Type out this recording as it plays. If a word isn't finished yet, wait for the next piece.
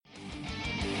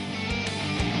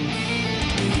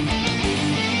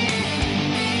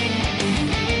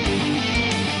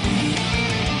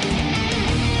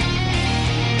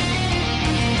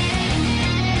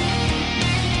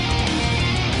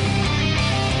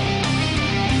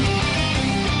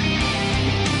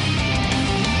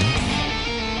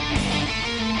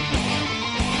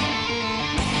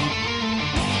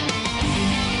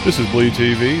This is Bleed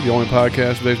TV, the only podcast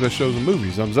with today's best shows and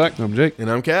movies. I'm Zach. I'm Jake.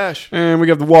 And I'm Cash. And we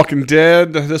got The Walking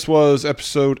Dead. This was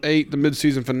episode 8, the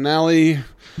mid-season finale,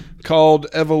 called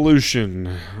Evolution.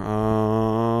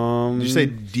 Did you say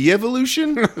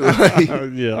de-evolution?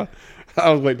 Yeah. I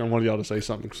was waiting on one of y'all to say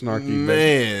something snarky.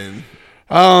 Man.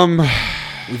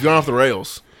 We've gone off the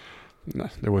rails. No,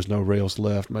 there was no rails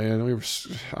left, man. I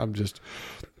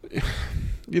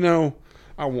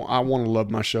want to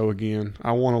love my show again.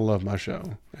 I want to love my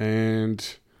show.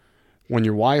 And when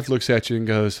your wife looks at you and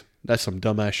goes, that's some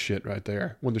dumbass shit right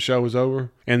there, when the show is over.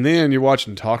 And then you're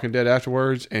watching Talking Dead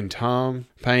afterwards, and Tom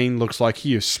Payne looks like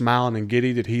he is smiling and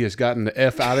giddy that he has gotten the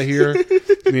F out of here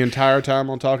the entire time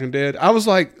on Talking Dead. I was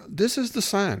like, this is the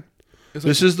sign.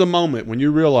 This is the moment when you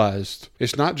realized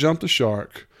it's not jump the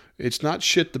shark. It's not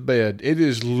shit the bed. It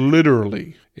is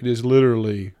literally,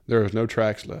 there is no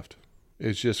tracks left.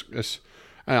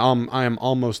 I am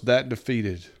almost that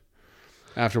defeated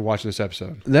after watching this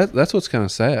episode. That's what's kind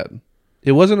of sad.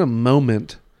 It wasn't a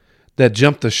moment that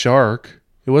jumped the shark.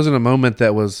 It wasn't a moment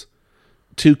that was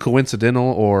too coincidental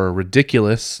or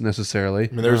ridiculous necessarily.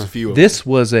 I mean, there's a few of This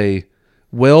was a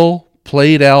well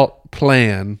played out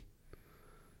plan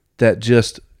that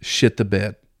just shit the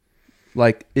bed.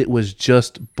 Like, it was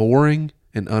just boring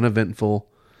and uneventful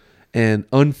and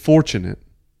unfortunate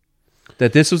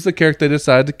that this was the character they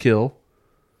decided to kill.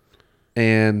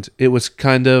 And it was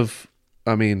kind of,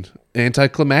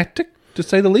 anticlimactic, to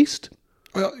say the least.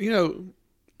 Well,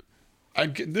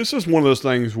 this is one of those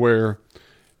things where,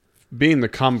 being the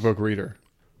comic book reader,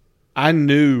 I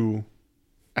knew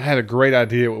I had a great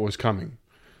idea what was coming.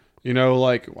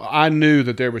 I knew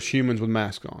that there was humans with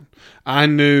masks on. I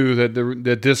knew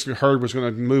that this herd was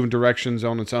going to move in directions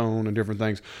on its own and different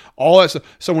things. All that stuff.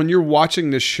 So when you're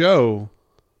watching this show,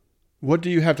 what do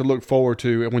you have to look forward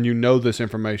to when you know this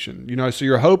information? So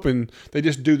you're hoping they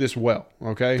just do this well,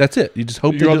 okay? That's it. You just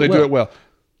hope they do it well.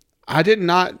 I did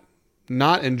not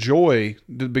enjoy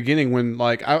the beginning when,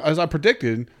 as I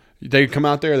predicted, they come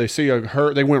out there, they see a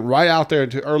herd. They went right out there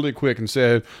to early quick and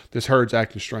said, this herd's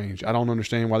acting strange. I don't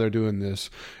understand why they're doing this.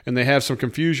 And they have some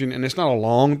confusion, and it's not a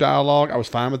long dialogue. I was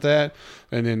fine with that.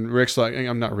 And then Rick's like,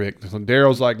 I'm not Rick.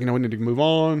 Daryl's like, we need to move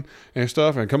on and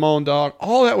stuff. And come on, Doc.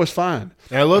 All that was fine.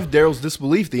 And I love Daryl's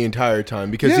disbelief the entire time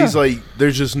because he's like,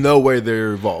 there's just no way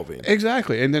they're evolving.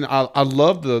 Exactly. And then I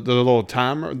love the little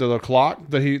timer, the clock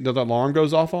that the alarm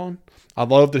goes off on. I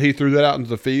love that he threw that out into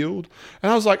the field.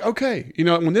 And I was like, okay.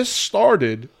 When this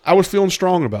started, I was feeling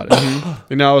strong about it.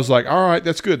 And I was like, all right,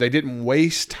 that's good. They didn't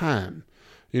waste time.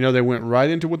 They went right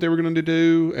into what they were going to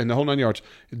do and the whole 9 yards.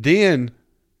 Then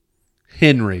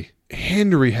Henry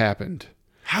happened.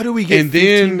 How do we get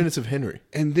 15 minutes of Henry?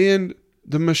 And then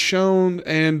the Michonne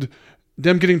and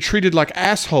them getting treated like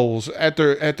assholes at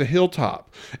the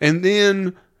hilltop. And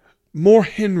then more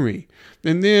Henry.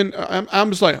 And then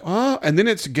I'm just like, and then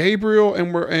it's Gabriel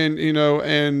and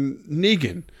and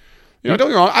Negan. Don't get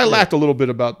me wrong, I laughed a little bit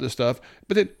about this stuff,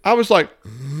 but then I was like,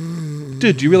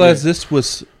 dude, you realize this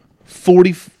was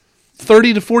 30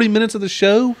 to 40 minutes of the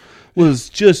show was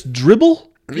just dribble?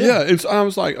 Yeah, I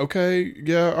was like, okay,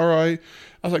 yeah, all right.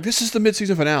 I was like, this is the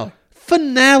mid-season finale.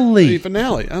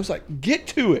 I was like, get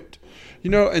to it.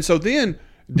 And so then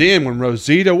when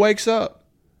Rosita wakes up,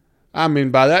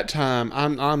 by that time,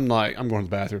 I'm like, I'm going to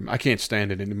the bathroom. I can't stand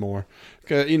it anymore.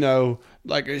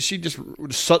 She just,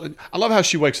 I love how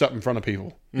she wakes up in front of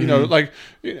people.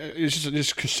 It's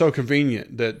just so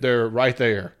convenient that they're right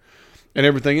there and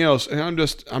everything else. And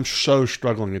I'm so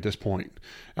struggling at this point.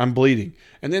 I'm bleeding.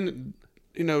 And then,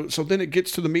 so then it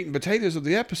gets to the meat and potatoes of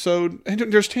the episode, and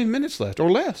there's 10 minutes left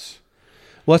or less.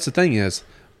 Well, that's the thing is,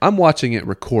 I'm watching it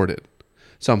recorded.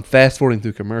 So I'm fast forwarding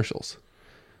through commercials.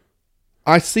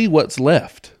 I see what's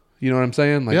left. You know what I'm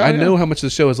saying? I know how much of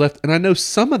the show is left, and I know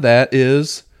some of that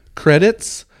is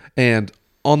credits and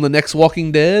on the next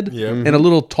Walking Dead and a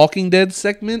little Talking Dead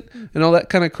segment and all that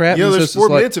kind of crap. Yeah, there's 4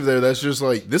 minutes of there that's just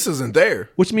like, this isn't there.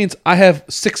 Which means I have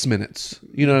 6 minutes,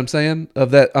 you know what I'm saying,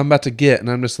 of that I'm about to get, and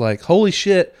I'm just like, holy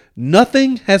shit,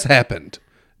 nothing has happened.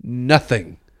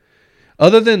 Nothing.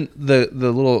 Other than the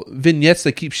little vignettes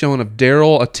they keep showing of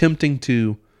Daryl attempting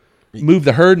to move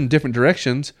the herd in different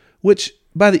directions, which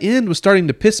by the end was starting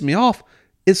to piss me off.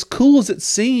 As cool as it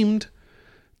seemed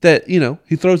that,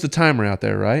 he throws the timer out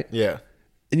there, right? Yeah.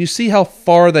 And you see how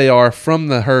far they are from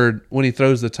the herd when he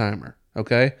throws the timer,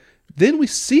 okay? Then we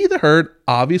see the herd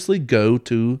obviously go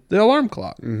to the alarm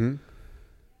clock. Mm-hmm.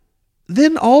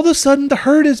 Then all of a sudden the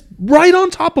herd is right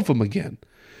on top of them again.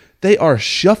 They are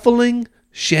shuffling,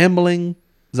 shambling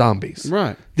zombies.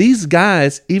 Right. These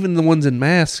guys, even the ones in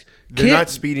masks, They're can't not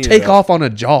speeding take off on a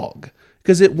jog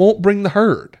because it won't bring the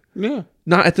herd. Yeah.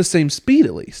 not at the same speed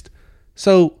at least.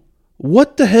 So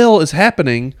what the hell is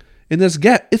happening in this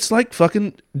gap? It's like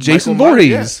fucking Jason Michael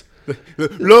Myers,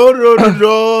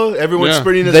 Voorhees. Everyone's Yeah.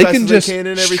 sprinting as They fast can as just they can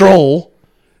and everything. stroll,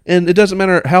 and it doesn't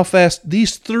matter how fast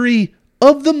these three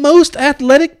of the most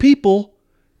athletic people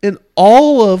in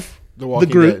all of the Walking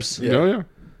groups Dead. Yeah. Oh,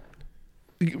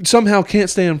 yeah. somehow can't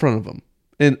stay in front of them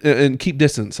and keep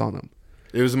distance on them.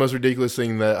 It was the most ridiculous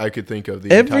thing that I could think of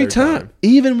the Every entire time,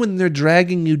 even when they're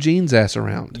dragging Eugene's ass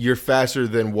around, You're faster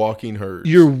than walking herds.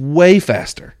 you're way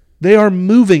faster. They are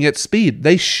moving at speed.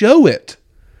 They show it.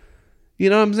 You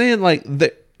know what I'm saying? Like,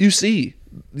 you see,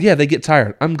 yeah, they get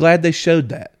tired. I'm glad they showed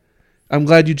that. I'm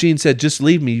glad Eugene said, just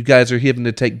leave me. You guys are having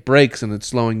to take breaks and it's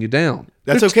slowing you down.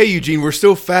 That's okay, Eugene. We're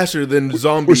still faster than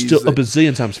zombies. We're still a that-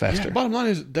 bazillion times Yeah, faster. bottom line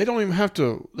is they don't even have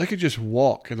to. They could just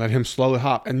walk and let him slowly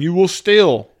hop, and you will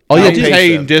still All you have to do-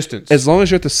 maintain distance. As long as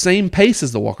you're at the same pace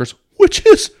as the walkers, which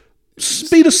is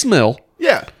speed of smell,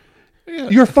 Yeah.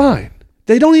 you're fine.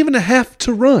 They don't even have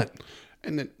to run.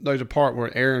 And then there's a part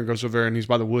where Aaron goes over there and he's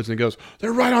by the woods and he goes,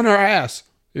 "They're right on our ass."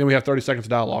 And then we have 30 seconds of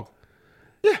dialogue.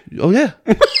 Oh, yeah.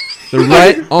 They're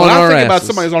right on When I our think about asses.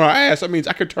 somebody's on our ass, that means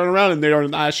I could turn around and they're on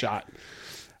an eye shot.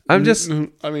 I'm just...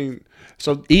 I mean,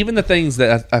 so Even the things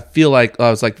that I feel like... I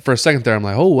was like, for a second there, I'm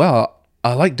like, oh, wow.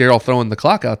 I like Daryl throwing the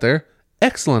clock out there.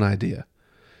 Excellent idea.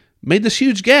 Made this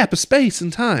huge gap of space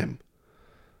and time.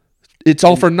 It's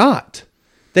all for naught.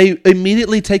 They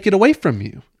immediately take it away from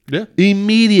you. yeah,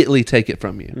 Immediately take it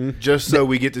from you. Just so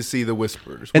we get to see the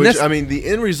whispers. And Which, that's- I mean, the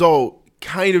end result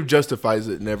kind of justifies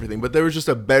it and everything, but there was just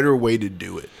a better way to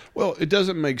do it. well, it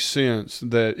doesn't make sense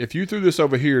that if you threw this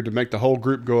over here to make the whole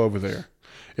group go over there,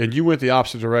 and you went the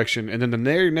opposite direction, and then the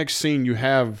very next scene you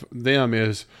have them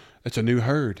is it's a new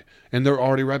herd, and they're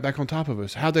already right back on top of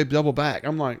us. How'd they double back?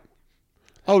 I'm like,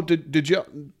 oh, did you?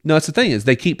 No, that's the thing is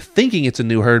they keep thinking it's a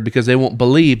new herd because they won't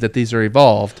believe that these are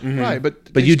evolved. Right, but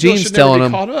But they Eugene's still should never telling be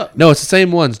them, caught up. no, it's the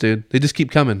same ones, dude. They just keep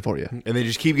coming for you. And they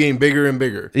just keep getting bigger and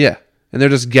bigger. Yeah. And they're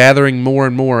just gathering more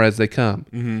and more as they come.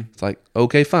 It's like,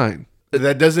 okay, fine.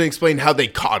 That doesn't explain how they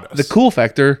caught us. The cool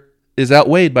factor is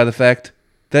outweighed by the fact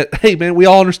that, hey, man, we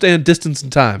all understand distance and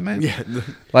time, man. Yeah.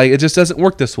 Like, it just doesn't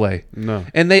work this way. No.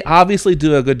 And they obviously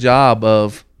do a good job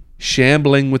of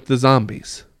shambling with the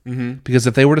zombies. Because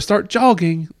if they were to start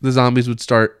jogging, the zombies would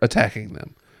start attacking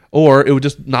them. Or it would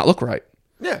just not look right.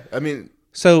 Yeah. I mean,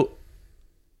 So,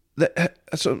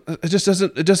 so it just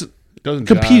doesn't doesn't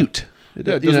compute.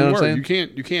 Yeah, it You know doesn't what I'm work. saying?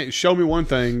 You can't show me one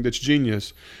thing that's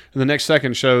genius, and the next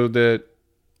second show that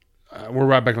we're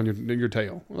right back on your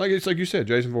tail. Like it's like you said,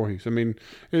 Jason Voorhees. I mean,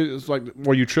 it's like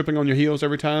were you tripping on your heels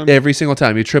every time? Every single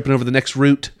time you're tripping over the next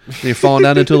root, and you're falling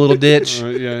down into a little ditch. Yeah.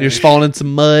 You're just falling in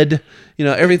some mud. You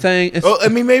know everything. It's, well, I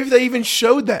mean, maybe if they even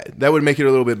showed that, that would make it a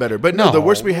little bit better. But no, No. the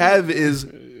worst we have is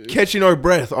catching our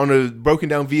breath on a broken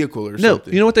down vehicle or no,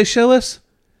 something. you know what they show us?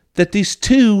 That these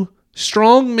two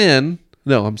strong men.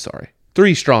 No, I'm sorry,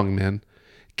 3 strong men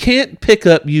can't pick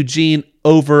up Eugene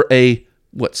over a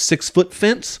 6-foot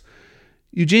fence.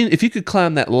 Eugene, if you could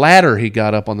climb that ladder he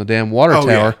got up on the damn water Oh,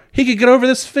 tower, yeah. he could get over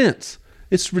this fence.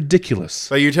 It's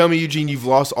ridiculous. Like you're telling me, Eugene, you've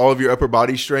lost all of your upper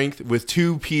body strength with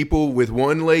 2 people with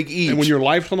 1 leg each. And when your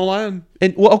life's on the line,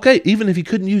 And well, okay, even if you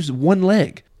couldn't use one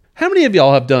leg, how many of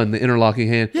y'all have done the interlocking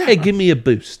hand? Yeah. Hey, give me a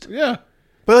boost. yeah.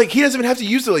 But like he doesn't even have to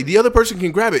use the leg. The other person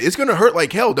can grab it. It's going to hurt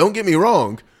like hell. Don't get me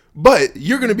wrong. But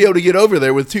you're going to be able to get over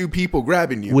there with 2 people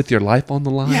grabbing you. With your life on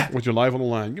the line. Yeah. With your life on the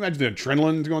line, can you imagine the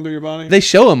adrenaline going through your body. They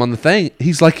show him on the thing.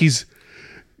 He's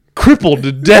crippled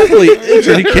to deathly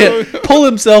injured. He can't pull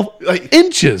himself Like-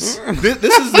 inches.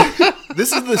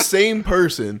 This is the same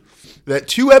person that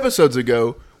 2 episodes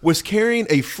ago was carrying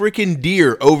a freaking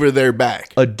deer over their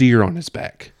back. A deer on his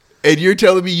back. And you're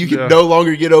telling me you can Yeah. no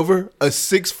longer get over a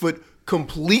 6-foot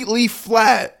completely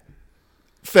flat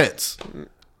fence?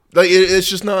 Like it's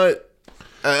just not.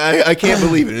 I can't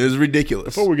believe it. It is ridiculous.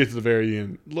 Before we get to the very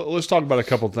end, let's talk about a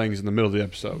couple of things in the middle of the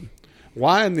episode.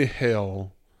 Why in the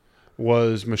hell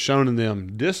was Michonne and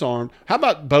them disarmed? How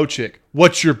about Bochick?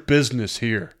 What's your business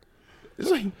here? It's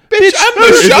like, bitch, I'm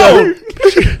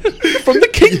Michonne. From the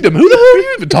kingdom. Who the hell are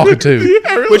you even talking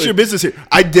to? What's your business here?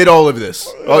 I did all of this.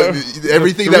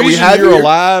 Everything The that we reason have you're here.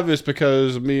 alive is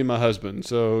because of me and my husband.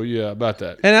 So yeah, about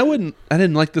that. And I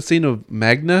didn't like the scene of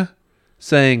Magna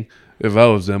saying, if I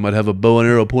was them, I'd have a bow and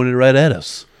arrow pointed right at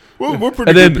us. Well, we're pretty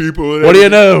And then, good people. what do you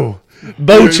know?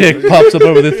 Bochick pops up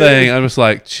over the thing. I'm just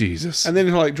like, Jesus. And then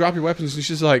he'll like drop your weapons, and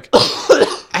she's like,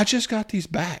 "I just got these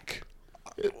back."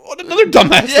 What another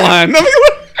dumbass line?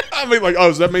 I mean, like, oh,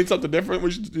 does that mean something different?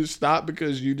 We should just stop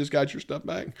because you just got your stuff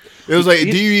back. It was like,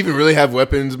 do you even really have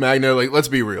weapons, Magna? Like, let's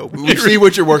be real. We see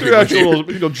what you're working Your with actual here.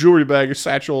 little, jewelry bag, a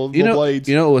satchel, You little know, blades.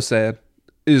 you know what was sad?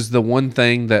 is the one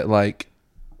thing that like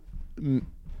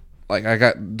I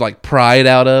got like pride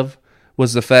out of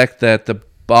was the fact that the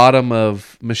bottom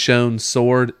of Michonne's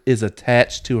sword is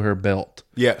attached to her belt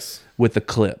Yes. with a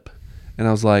clip, and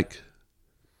I was like,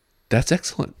 "That's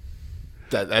excellent.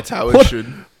 That's how it should.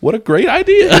 What a great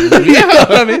idea!"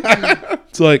 I mean,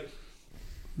 it's like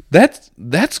that's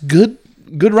good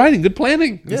writing, good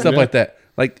planning, and stuff like that.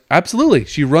 Like, absolutely,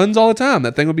 she runs all the time.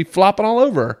 That thing would be flopping all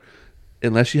over her,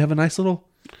 unless you have a nice little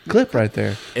clip right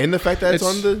there. And the fact that it's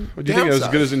on the Do you think it was as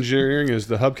downside. good as engineering as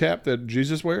the hubcap that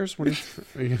Jesus wears? When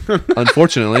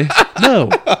Unfortunately, no.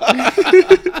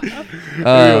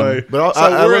 Anyway, but so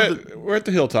I we're, love we're at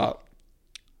the hilltop,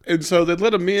 and so they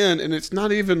let him in, and it's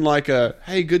not even like a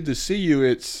 "Hey, good to see you."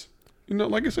 It's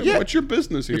like I said, Yeah. what's your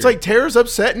business here? It's like Tara's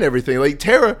upset and everything. Like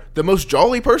Tara, the most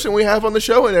jolly person we have on the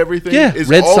show and everything. Yeah, is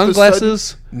red all of a sudden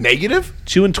sunglasses, negative.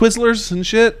 chewing Twizzlers and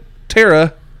shit.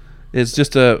 Tara is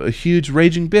just a huge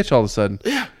raging bitch all of a sudden.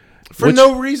 Yeah, for Which-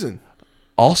 no reason.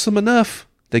 Awesome enough.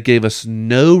 They gave us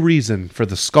no reason for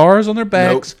the scars on their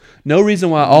backs. No reason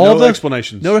why all No the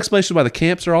explanations. No explanation why the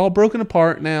camps are all broken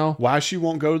apart now. why she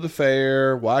won't go to the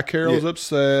fair, why Carol's Yeah.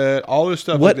 upset, all this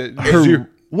stuff. What like that.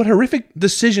 what horrific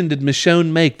decision did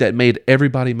Michonne make that made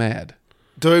everybody mad?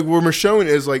 So where Michonne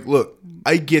is like, look,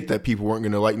 I get that people weren't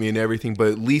going to like me and everything, but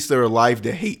at least they're alive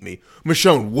to hate me.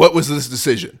 Michonne, what was this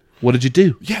decision? What did you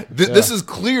do? Yeah, this is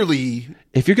clearly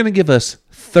If you're going to give us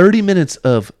 30 minutes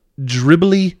of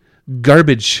dribbly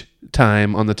garbage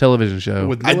time on the television show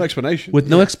with no explanation. with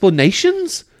no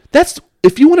explanations, that's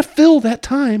if you want to fill that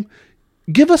time,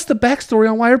 give us the backstory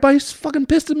on why everybody's fucking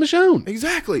pissed at Michonne.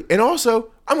 exactly. And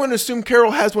also, I'm going to assume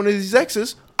Carol has one of these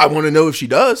exes. I want to know if she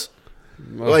does.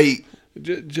 Like,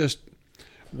 just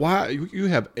why you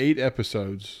have 8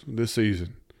 episodes this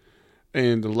season,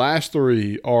 and the last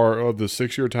 3 are of the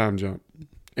 6-year time jump,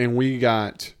 and we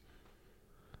got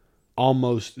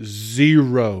almost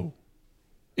zero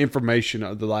information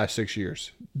of the last 6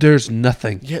 years. There's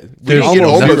nothing. yeah, we There's didn't get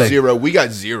almost almost nothing. 0. We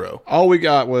got 0. All we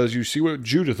got was you see what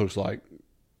Judith looks like,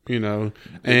 and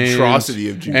Atrocity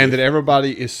of Judith. and that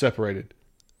everybody is separated.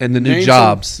 And the new Name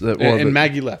jobs some- that and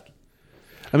Maggie left.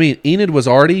 I mean, Enid was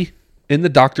already in the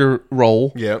doctor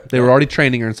role. Yep. They were already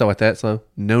training her and stuff like that, so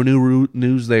no new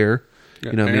news there.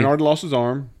 You know what I Aaron mean? already lost his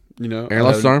arm. Aaron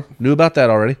lost his arm. Knew about that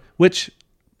already. Which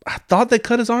I thought they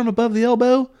cut his arm above the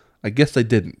elbow. I guess they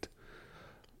didn't.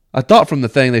 I thought from the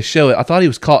thing they show it, I thought he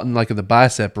was caught in like in the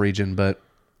bicep region, but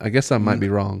I guess I might be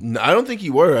wrong. No, I don't think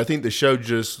you were. I think the show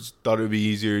just thought it would be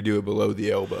easier to do it below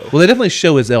the elbow. Well, they definitely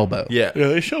show his elbow. Yeah. Yeah,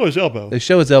 they show his elbow. They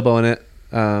show his elbow in it.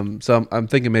 So I'm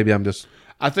thinking maybe I'm just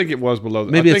I think it was below.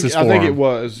 Maybe I it's think, his I think it forearm.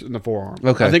 was in the forearm.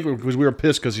 Okay. I think because we were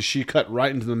pissed because she cut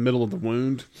right into the middle of the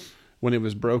wound when it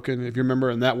was broken, if you remember,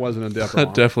 and that wasn't a death I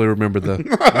arm. definitely remember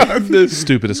the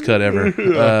stupidest cut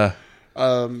ever.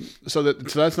 So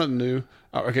that's nothing new.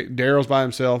 Okay, Daryl's by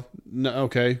himself. No,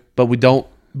 okay, But we don't.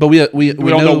 But we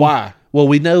don't know why. Well,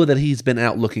 we know that he's been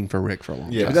out looking for Rick for a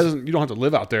long Yeah. time. It doesn't. You don't have to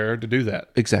live out there to do that.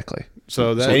 Exactly.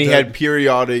 So that And he that- had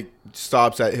periodic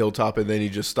stops at Hilltop, and then he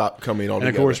just stopped coming and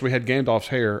altogether. of course we had Gandalf's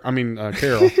hair. I mean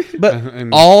Carol. But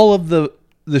and all of the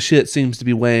shit seems to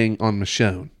be weighing on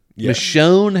Michonne. Yeah.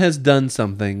 Michonne has done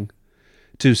something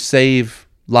to save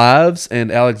lives and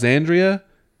Alexandria,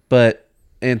 but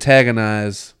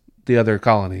antagonize the other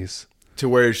colonies. to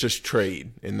where it's just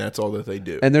trade, and that's all that they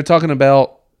do. And they're talking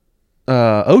about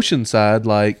Oceanside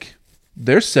like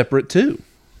they're separate too.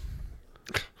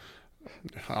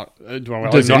 I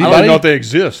don't Does know anybody- if they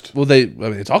exist. Well, they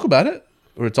talk about it,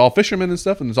 or it's all fishermen and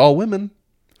stuff, and it's all women.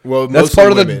 Well, That's mostly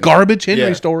part of the women. garbage Henry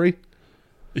Yeah. story.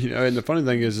 And the funny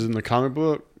thing is in the comic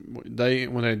book, when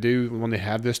they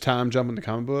have this time jump in the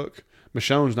comic book,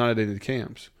 Michonne's not at any of the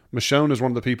camps. Michonne is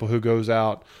one of the people who goes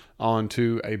out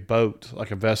onto a boat,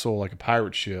 like a vessel, like a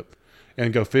pirate ship,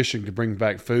 and go fishing to bring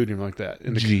back food and like that.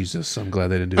 Jesus, I'm glad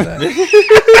they didn't do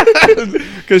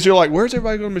that. Because you're like, where's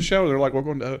everybody going to Michonne? They're like,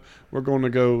 we're going to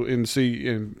go and see,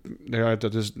 and they're at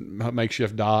this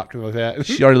makeshift dock and like that.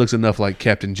 She already looks enough like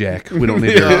Captain Jack. We don't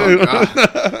need her. Oh,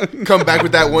 God. Come back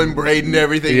with that one braid and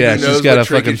everything. Yeah, Who knows she's got what a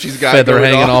fucking trinket she's got feather going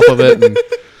hanging on. off of it. And,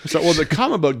 So, well, the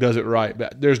comic book does it right,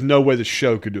 but there's no way the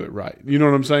show could do it right. You know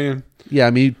what I'm saying? yeah,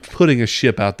 I mean, putting a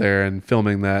ship out there and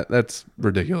filming that's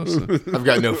ridiculous. I've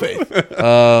got no faith.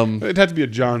 It'd have to be a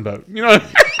John boat. You know?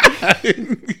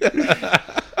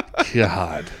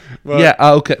 God. But- Yeah,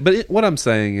 okay. But what I'm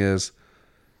saying is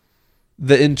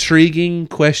the intriguing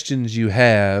questions you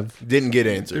have Didn't get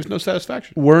answered. There's no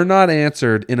satisfaction. were not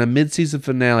answered in a mid-season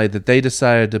finale that they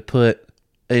decided to put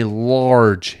a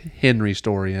large Henry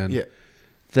story in Yeah,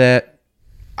 that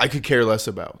I could care less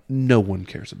about. no one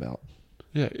cares about.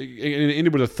 Yeah, and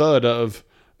ended with a thud of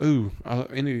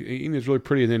Enid's really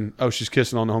pretty, and then she's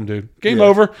kissing on the home dude. Game Yeah.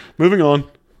 over. Moving on.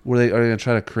 Are they going to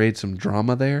try to create some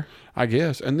drama there? I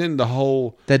guess. And then the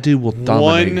whole That dude will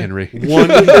dominate Henry.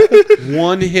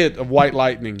 one hit of white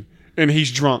lightning, and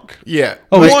he's drunk. Yeah.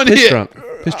 Oh, he's One piss hit. drunk.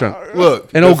 Piss drunk. Look.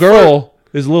 And old girl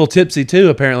is a little tipsy too,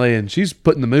 apparently, and she's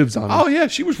putting the moves on him. Oh yeah,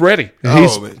 she was ready.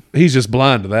 And man. he's just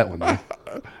blind to that one. Though.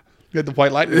 Got the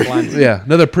white lightning blind. Yeah,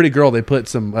 another pretty girl. They put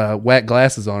some whack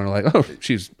glasses on her. Like, oh,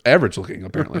 she's average looking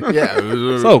apparently. Yeah.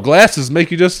 So glasses make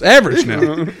you just average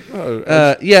now.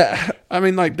 Yeah, I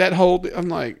mean, like that whole. I'm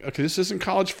like, okay, this isn't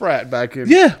college frat back in.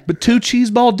 yeah, but two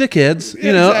cheeseball dickheads.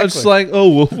 You know, exactly. it's like, oh,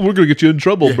 well, we're gonna get you in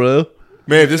trouble, bro.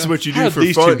 Man, this is what you How do did for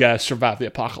these fun. two guys survive the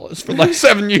apocalypse for like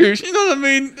 7 years? You know what I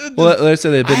mean? Well, they say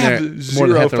they've been I there have more than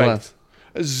zero half their faith. lives.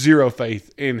 Zero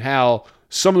faith in how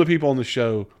some of the people on the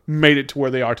show made it to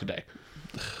where they are today.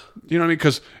 You know what I mean?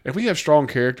 Because if we have strong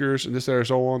characters and this, that, or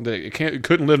so on, that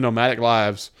couldn't live nomadic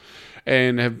lives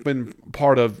and have been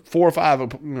part of 4 or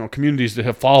 5 communities that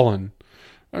have fallen.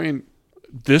 I mean,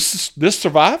 this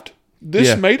survived. This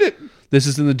Yeah. made it. This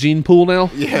is in the gene pool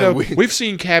now, Yeah. We've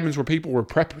seen cabins where people were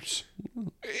preppers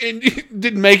and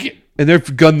didn't make it. and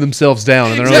they've gunned themselves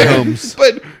down in their own homes.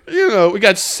 But, we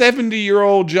got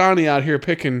 70-year-old Johnny out here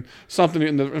picking something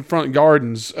in the front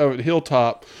gardens of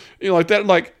Hilltop. Like that.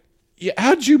 Like, yeah,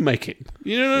 how'd you make it?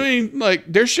 You know what I mean? Like,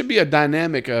 there should be a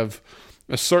dynamic of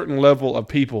a certain level of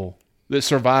people that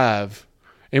survive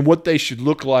and what they should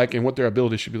look like and what their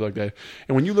ability should be like that.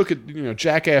 And when you look at,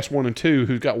 Jackass 1 and 2,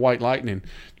 who's got white lightning,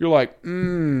 you're like, I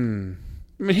mean,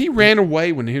 he ran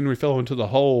away when Henry fell into the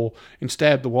hole and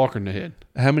stabbed the walker in the head.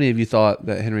 How many of you thought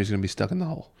that Henry's going to be stuck in the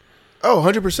hole? Oh,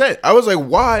 100%. I was like,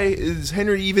 why is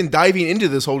Henry even diving into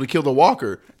this hole to kill the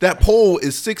walker? That pole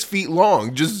is 6 feet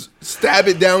long. Just stab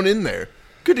it down in there.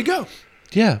 Good to go.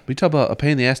 Yeah, we talk about a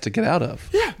pain in the ass to get out of.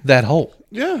 Yeah. That hole.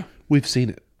 Yeah. We've seen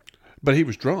it. But he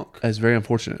was drunk. It's very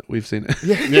unfortunate. We've seen it.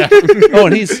 Yeah. Oh,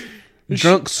 and he's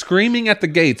drunk, screaming at the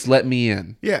gates, "Let me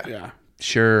in!" Yeah. Yeah.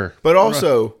 Sure. But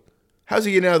also, how's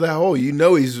he getting out of that hole? You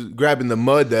know he's grabbing the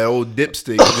mud that old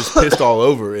dipstick just pissed all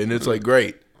over. And it's like,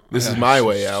 great. This is my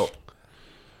way out.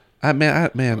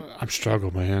 Man, I'm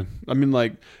struggling, man. I mean,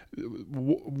 like,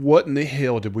 what in the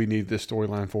hell did we need this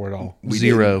storyline for at all?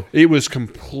 zero. It was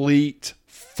complete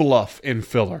fluff and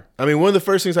filler. I mean, one of the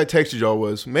first things I texted y'all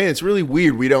was, man, it's really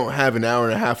weird we don't have an hour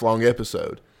and a half long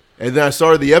episode. And then I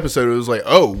started the episode, it was like,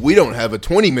 oh, we don't have a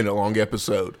 20-minute long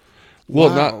episode. Well,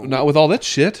 Wow. not with all that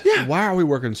shit. Yeah. Why are we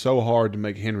working so hard to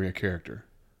make Henry a character?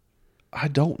 I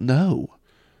don't know.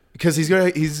 Because he's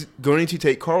going to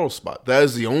take Carl's spot. That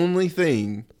is the only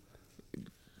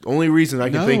reason I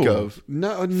can think of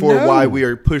for why we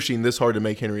are pushing this hard to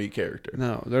make Henry a character.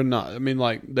 No, they're not. I mean,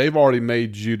 like, they've already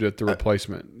made Judith the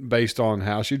replacement based on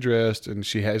how she dressed and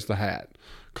she has the hat.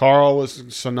 Carl was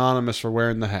synonymous for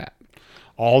wearing the hat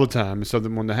all the time. So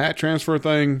then when the hat transfer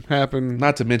thing happened,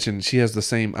 Not to mention, she has the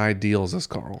same ideals as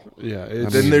Carl. yeah.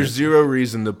 Then there's zero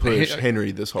reason to push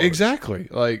Henry this hard. Exactly.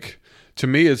 Like, to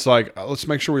me, it's like, let's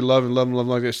make sure we love him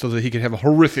like this so that he can have a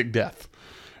horrific death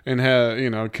and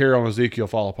have, Carol and Ezekiel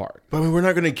fall apart. But I mean, we're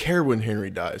not going to care when Henry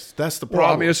dies. That's the Well,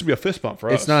 problem. I mean, this would be a fist bump for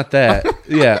us. It's not that.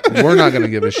 Yeah, we're not going to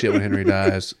give a shit when Henry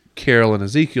dies. Carol and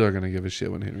Ezekiel are going to give a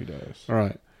shit when Henry dies. All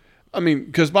right. I mean,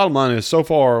 because bottom line is, so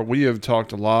far, we have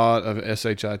talked a lot of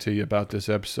SHIT about this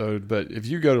episode, but if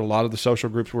you go to a lot of the social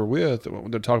groups we're with, when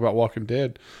they talk about Walking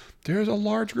Dead, there's a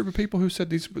large group of people who said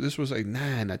this was a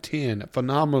 9, a 10, a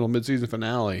phenomenal midseason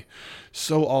finale.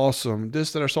 So awesome.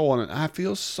 This, that, or so on. And I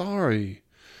feel sorry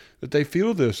that they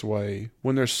feel this way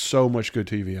when there's so much good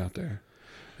TV out there.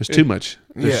 There's too much.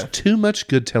 There's Yeah. too much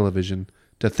good television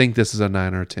to think this is a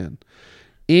 9 or a 10.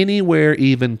 Anywhere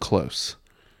even close.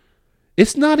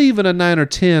 It's not even a 9 or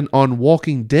 10 on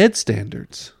Walking Dead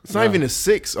standards. It's not even a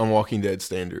 6 on Walking Dead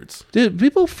standards. Dude,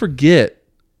 people forget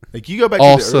Like, you go back to the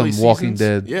early awesome seasons. Walking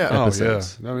Dead Yeah.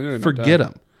 episodes. I mean, there's no Forget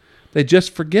doubt. them. They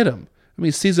just forget them. I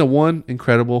mean, season 1,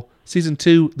 incredible. Season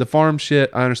 2, the farm shit,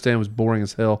 I understand, was boring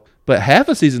as hell. But half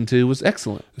of season 2 was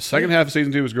excellent. The second half of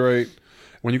season 2 was great.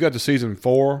 When you got to season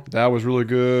 4, that was really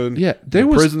good. Yeah, the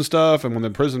prison stuff, and when the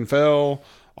prison fell,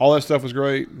 all that stuff was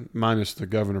great, minus the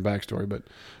governor backstory. But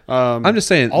I'm just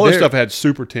saying, all this stuff had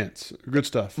super tense, good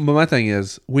stuff. But my thing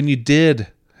is, when you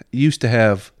used to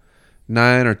have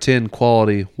 9 or 10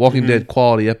 quality Walking Dead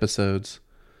quality episodes,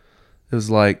 it was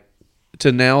like,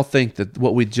 to now think that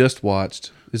what we just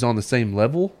watched is on the same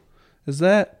level as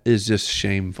that is just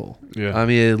shameful. Yeah. I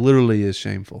mean, it literally is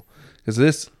shameful.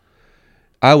 Because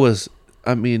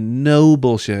no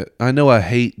bullshit. I know I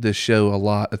hate this show a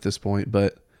lot at this point,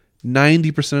 but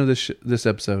 90% of this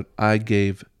episode I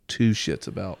gave 2 shits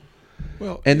about.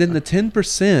 Well, And then the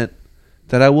 10%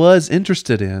 that I was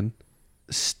interested in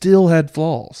still had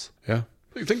flaws. Yeah.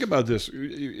 Think about this.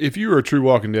 If you were a true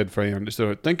Walking Dead fan,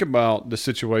 so think about the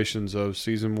situations of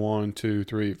season 1, 2,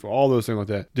 3, all those things like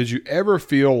that. Did you ever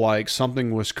feel like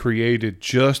something was created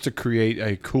just to create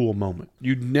a cool moment?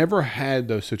 You never had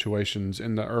those situations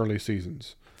in the early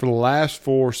seasons. For the last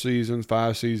 4 seasons,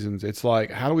 5 seasons, it's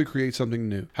like, how do we create something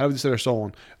new? How do we set our soul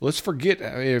on? Let's forget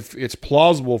if it's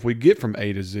plausible if we get from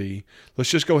A to Z.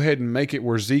 Let's just go ahead and make it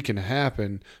where Z can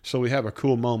happen so we have a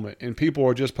cool moment. And people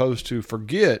are just supposed to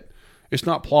forget it's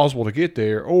not plausible to get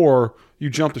there, or you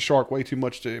jump the shark way too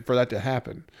much for that to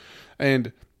happen.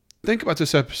 And think about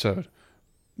this episode.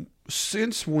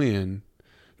 Since when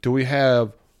do we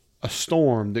have a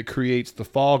storm that creates the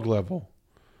fog level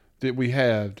that we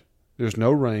have? There's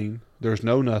no rain. There's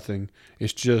no nothing.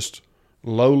 It's just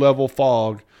low-level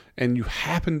fog, and you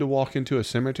happen to walk into a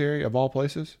cemetery of all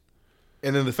places?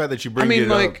 And then the fact that you bring it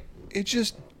up. It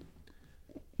just...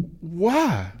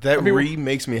 Why? That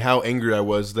makes me how angry I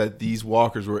was that these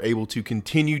walkers were able to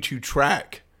continue to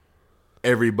track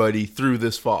everybody through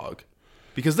this fog.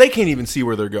 Because they can't even see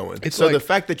where they're going. So the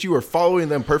fact that you are following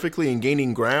them perfectly and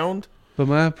gaining ground... But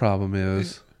my problem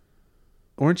is,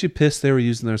 weren't you pissed they were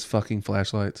using those fucking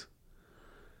flashlights?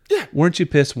 Yeah. Weren't you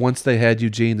pissed once they had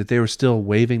Eugene that they were still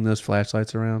waving those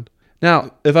flashlights around?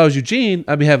 Now, if I was Eugene,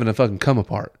 I'd be having a fucking come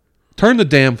apart. Turn the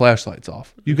damn flashlights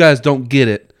off. You guys don't get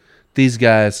it. These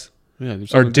guys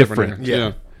are different.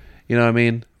 Yeah. You know what I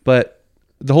mean? But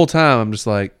the whole time I'm just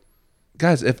like,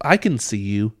 guys, if I can see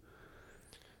you,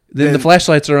 then the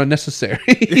flashlights are unnecessary.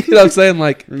 You know what I'm saying?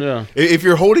 Like, yeah. If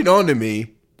you're holding on to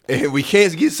me and we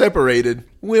can't get separated,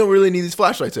 we don't really need these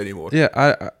flashlights anymore. Yeah,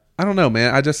 I don't know,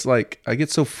 man. I just I get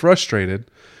so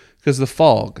frustrated because the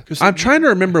fog. I'm trying to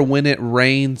remember when it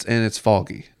rains and it's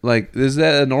foggy. Like, is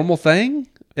that a normal thing?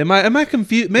 Am I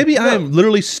confused? Maybe I am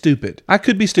literally stupid. I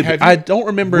could be stupid. I don't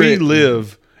remember. We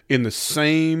live in the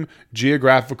same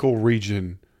geographical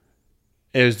region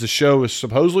as the show is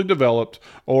supposedly developed,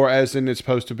 or as in it's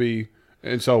supposed to be,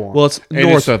 and so on. Well, it's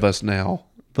north of us now,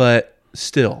 but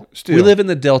still, we live in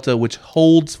the Delta, which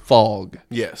holds fog.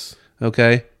 Yes.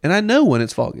 Okay, and I know when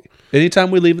it's foggy. Anytime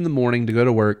we leave in the morning to go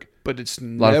to work, but it's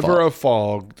never a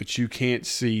fog that you can't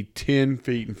see 10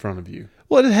 feet in front of you.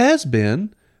 Well, it has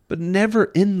been. But never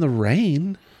in the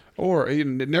rain. Or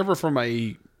never from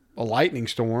a lightning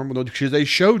storm, because they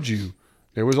showed you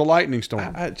there was a lightning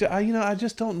storm. I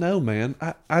just don't know, man.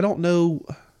 I don't know.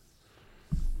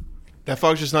 That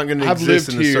fog's just not going to exist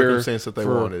in the circumstance that they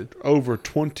wanted. Over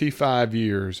 25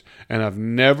 years, and I've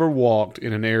never walked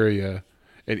in an area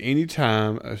at any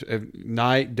time, at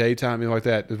night, daytime, anything like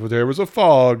that, where there was a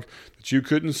fog that you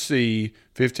couldn't see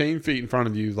 15 feet in front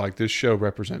of you like this show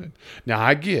represented. Now,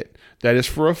 I get that is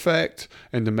for effect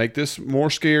and to make this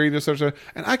more scary,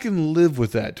 and I can live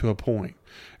with that to a point,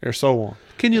 or so on.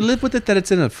 Can you live with it that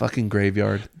it's in a fucking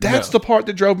graveyard? That's the part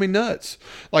that drove me nuts.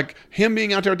 Like, him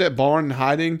being out there at that barn and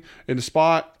hiding in the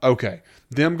spot, okay.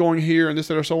 Them going here and this,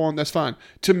 that, or so on, that's fine.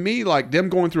 To me, like, them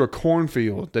going through a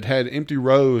cornfield that had empty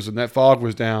rows and that fog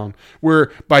was down,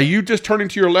 where by you just turning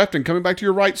to your left and coming back to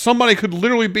your right, somebody could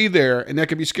literally be there, and that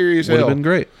could be scary as hell. Would have been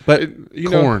great. But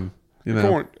corn.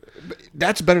 Corn.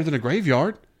 That's better than a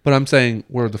graveyard. But I'm saying,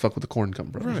 where the fuck would the corn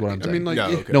come from? Right. Is what I'm saying. I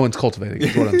mean, no one's cultivating.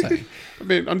 Is what I'm saying. I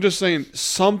mean, I'm just saying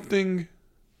something.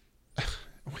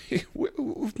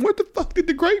 Where the fuck did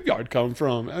the graveyard come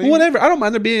from? I mean, whatever. I don't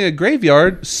mind there being a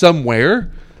graveyard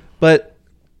somewhere, but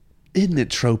isn't it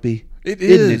tropey? It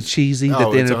is. Isn't it cheesy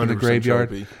that they ended up in a graveyard?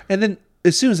 Tropey. And then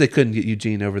as soon as they couldn't get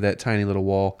Eugene over that tiny little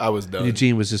wall, I was done.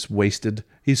 Eugene was just wasted.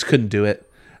 He just couldn't do it.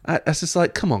 I was just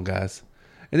like, come on, guys.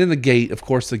 And then the gate, of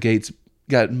course, the gate's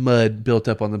got mud built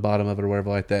up on the bottom of it or whatever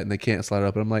like that, and they can't slide it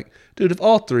up. And I'm like, dude, if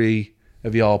all three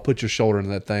of y'all put your shoulder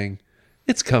into that thing,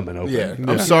 it's coming open. Yeah.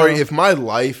 I'm sorry. If my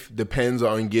life depends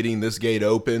on getting this gate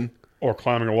open or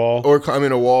climbing a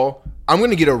wall, I'm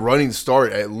going to get a running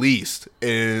start at least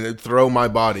and throw my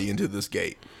body into this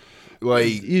gate.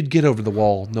 Like, you'd get over the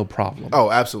wall, no problem.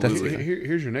 Oh, absolutely.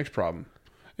 Here's your next problem,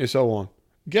 and so on.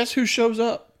 Guess who shows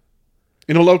up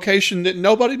in a location that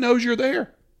nobody knows you're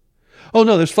there? Oh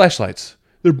no, there's flashlights.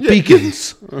 They're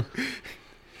beacons.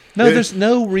 No, there's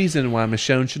no reason why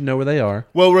Michonne should know where they are.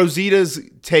 Well, Rosita's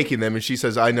taking them, and she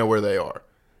says, I know where they are.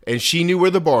 And she knew where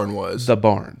the barn was. The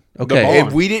barn. Okay. The barn.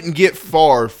 And we didn't get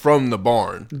far from the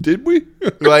barn. Did we?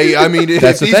 Like, I mean,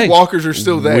 if these walkers are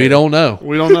still there. We don't know.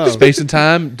 We don't know. Space and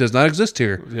time does not exist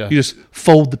here. Yeah. You just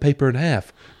fold the paper in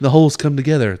half. The holes come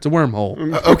together. It's a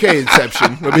wormhole. Okay,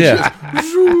 Inception.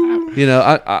 You know,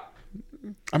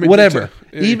 I mean, whatever.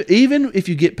 Even if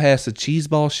you get past the cheese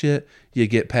ball shit, you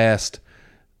get past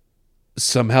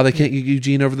somehow they can't get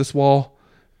Eugene over this wall.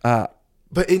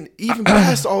 But even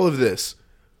past all of this,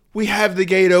 we have the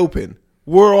gate open.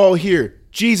 We're all here.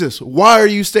 Jesus, why are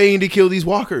you staying to kill these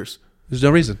walkers? There's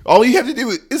no reason. All you have to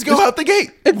do is go out the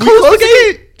gate. And close the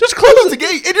gate. Just close the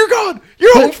gate and you're gone.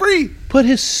 You're home free. Put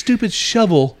his stupid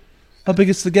shovel up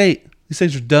against the gate. These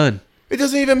things are done. It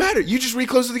doesn't even matter. You just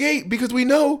reclose the gate because we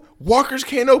know walkers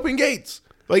can't open gates.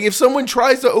 Like if someone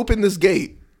tries to open this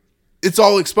gate, it's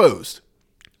all exposed.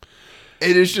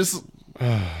 It is just,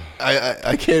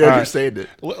 I can't understand it.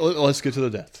 Let's get to the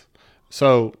death.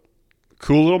 So,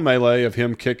 cool little melee of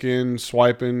him kicking,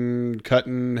 swiping,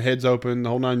 cutting, heads open, the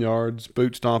whole 9 yards,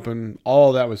 boot stomping.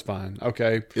 All that was fine.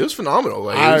 Okay. It was phenomenal.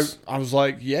 Like, I was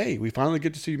like, yay, we finally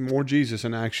get to see more Jesus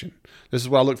in action. This is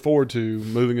what I look forward to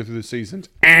moving it through the seasons.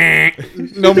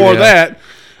 No more of that.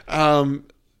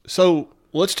 So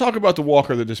let's talk about the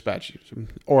walker that dispatches him,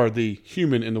 or the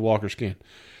human in the walker skin.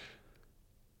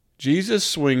 Jesus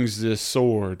swings this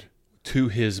sword to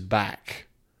his back,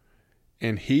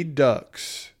 and he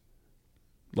ducks,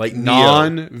 like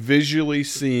non-visually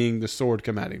seeing the sword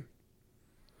come at him.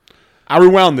 I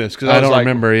rewound this because I don't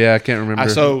remember. Yeah, I can't remember.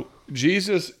 So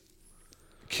Jesus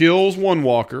kills one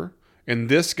walker, and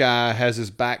this guy has his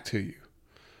back to you.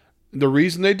 The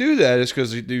reason they do that is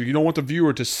because you don't want the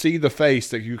viewer to see the face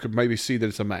that you could maybe see that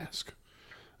it's a mask.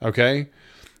 Okay?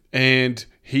 And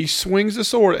he swings the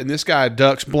sword, and this guy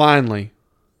ducks blindly.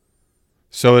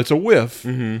 So it's a whiff.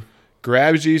 Mm-hmm.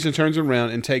 Grabs Jesus and turns him around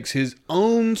and takes his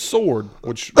own sword,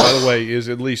 which, by the way, is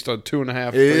at least a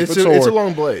 2.5 3 foot sword. It's a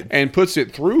long blade. And puts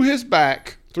it through his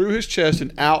back, through his chest,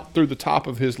 and out through the top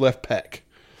of his left pec.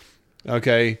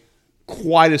 Okay?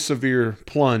 Quite a severe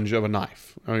plunge of a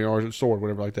knife, or a sword,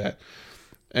 whatever like that.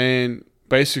 And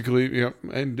basically,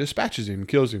 and dispatches him,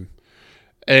 kills him.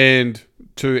 And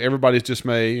to everybody's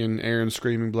dismay, and Aaron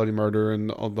screaming bloody murder and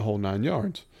the whole 9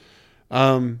 yards.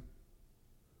 And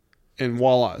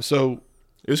so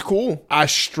it was cool. I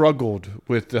struggled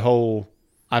with the whole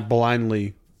I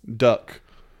blindly duck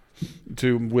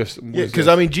to with because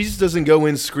I mean Jesus doesn't go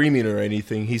in screaming or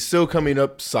anything. He's still coming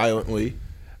up silently.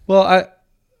 Well,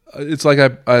 it's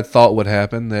like I thought would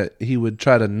happen, that he would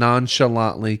try to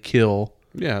nonchalantly kill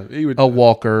he would a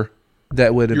walker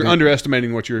that would have You're been,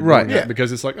 underestimating what you're right, doing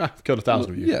because it's like I've killed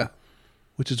 1,000 of you. Yeah.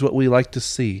 Which is what we like to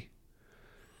see.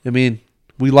 I mean,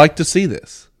 we like to see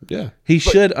this. Yeah. He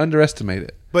should underestimate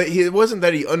it. But it wasn't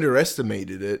that he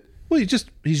underestimated it. Well,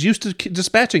 he's used to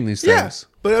dispatching these things.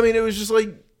 Yeah. But I mean, it was just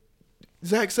like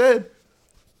Zach said.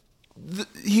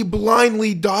 He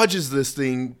blindly dodges this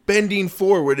thing, bending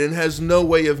forward, and has no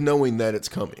way of knowing that it's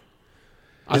coming.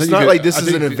 It's not like this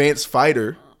is an advanced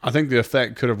fighter. I think the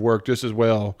effect could have worked just as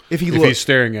well if he's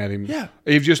staring at him. Yeah.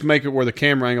 If you just make it where the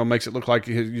camera angle makes it look like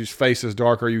his face is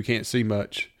darker, you can't see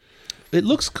much. It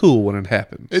looks cool when it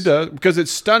happens. It does, because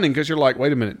it's stunning, because you're like,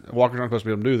 wait a minute, Walker's not supposed to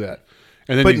be able to do that.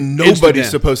 And then but nobody's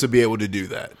supposed to be able to do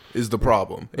that, is the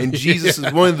problem. And Jesus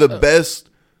is one of the best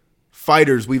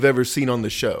fighters we've ever seen on the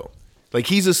show. Like,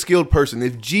 he's a skilled person.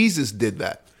 If Jesus did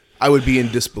that, I would be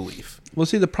in disbelief. Well,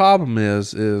 see, the problem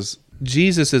is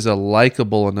Jesus is a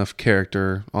likable enough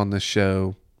character on this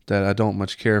show that I don't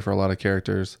much care for a lot of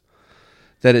characters,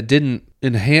 that it didn't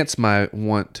enhance my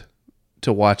want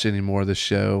to watch any more of this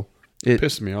show. It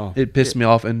pissed me off. It pissed me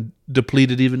off and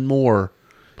depleted even more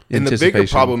and the bigger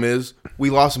problem is we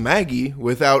lost Maggie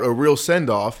without a real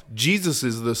send-off. Jesus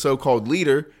is the so-called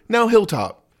leader. Now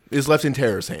Hilltop is left in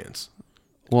terror's hands.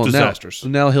 Well, disasters.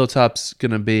 Now Hilltop's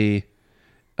going to be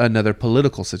another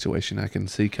political situation I can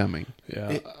see coming.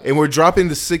 Yeah. And we're dropping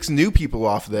the 6 new people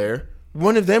off there.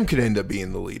 One of them could end up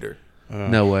being the leader.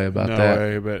 No way about that. No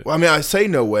way, but well, I mean, I say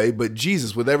no way, but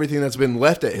Jesus, with everything that's been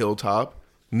left at Hilltop,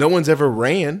 no one's ever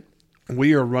ran.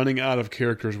 We are running out of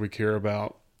characters we care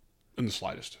about in the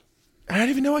slightest. I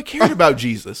didn't even know I cared about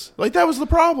Jesus. Like, that was the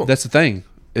problem. That's the thing.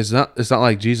 It's not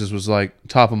like Jesus was like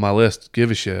top of my list.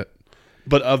 Give a shit.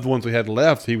 But of the ones we had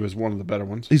left, he was one of the better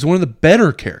ones. He's one of the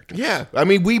better characters. Yeah. I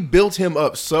mean, we built him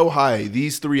up so high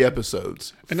these 3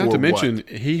 episodes. And not to mention,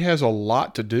 he has a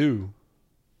lot to do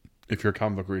if you're a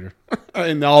comic book reader.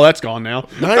 And all that's gone now.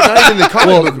 Not even the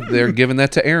comic book. They're giving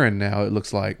that to Aaron now, it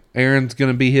looks like. Aaron's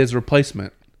going to be his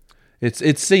replacement.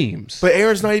 It seems. But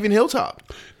Aaron's not even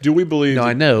Hilltop. Do we believe... No,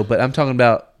 I know, but I'm talking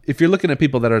about if you're looking at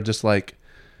people that are just like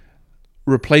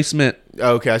replacement...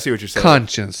 Okay, I see what you're saying.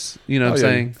 Conscience. You know what I'm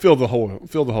saying? Fill the hole.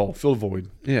 Fill the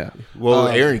void. Yeah. Well,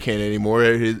 Aaron can't anymore.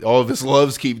 All of his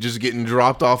loves keep just getting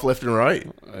dropped off left and right.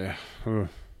 All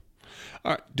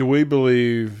right. Do we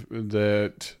believe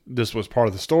that this was part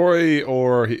of the story,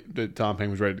 or that Tom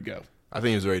Payne was ready to go? I think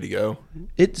he was ready to go.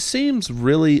 It seems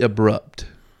really abrupt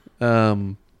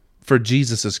for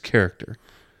Jesus's character.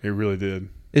 He really did.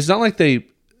 It's not like they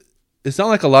it's not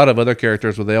like a lot of other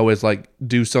characters where they always like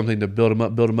do something to build them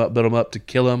up, build them up, build them up to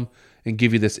kill them and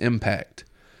give you this impact.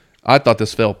 I thought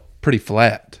this fell pretty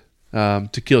flat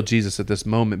to kill Jesus at this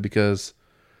moment because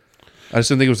I just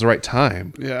didn't think it was the right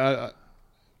time. Yeah,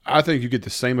 I think you get the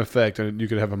same effect, and you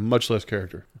could have a much less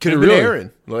character. Could have been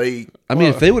Aaron. I mean,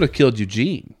 if they would have killed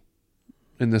Eugene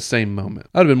in the same moment,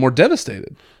 I'd have been more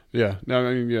devastated. Yeah, no,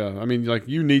 I mean, like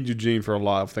you need Eugene for a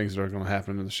lot of things that are going to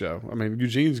happen in the show. I mean,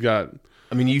 Eugene's got.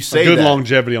 I mean, you say good that.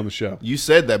 longevity on the show. You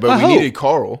said that, but we needed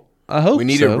Carl. I hope we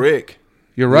needed so. Rick.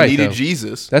 You're right. We needed though.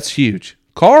 Jesus. That's huge.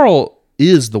 Carl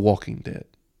is the Walking Dead.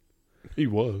 He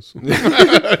was. But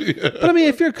I mean,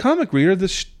 if you're a comic reader, the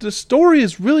story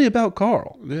is really about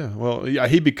Carl. Yeah, well, yeah,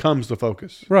 he becomes the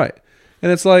focus. Right.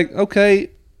 And it's like,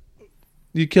 okay,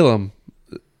 you kill him.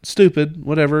 Stupid,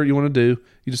 whatever you want to do.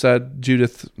 You decide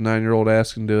Judith, 9-year-old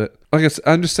ass, can do it. Like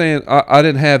I'm just saying, I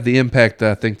didn't have the impact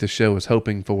that I think the show was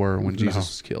hoping for when Jesus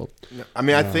was killed. I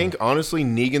mean, I think, honestly,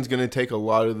 Negan's going to take a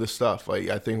lot of the stuff. Like,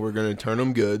 I think we're going to turn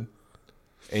him good,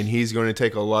 and he's going to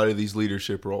take a lot of these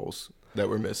leadership roles that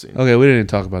we're missing. Okay, we didn't even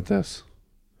talk about this.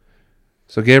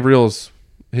 So Gabriel's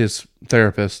his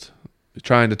therapist,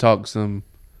 trying to talk some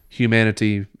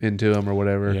humanity into him or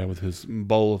whatever. Yeah, with his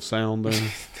bowl of sound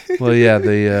there. Well, yeah,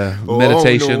 the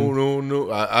meditation. No.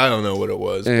 I don't know what it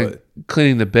was, and but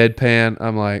cleaning the bedpan.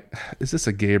 I'm like, is this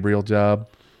a Gabriel job?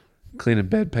 Cleaning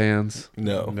bedpans?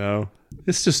 No.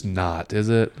 It's just not, is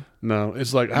it? No.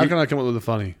 It's like, how can I come up with a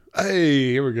funny?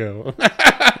 Hey, here we go.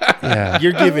 Yeah.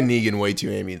 You're giving Negan way too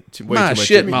much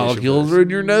shit ammunition molecules for are in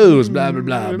your nose, blah, blah,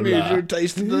 blah, blah, blah. You're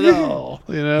tasting it all.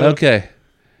 You know? Okay.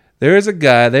 There is a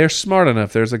guy, they're smart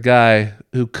enough. There's a guy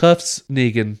who cuffs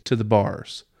Negan to the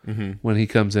bars when he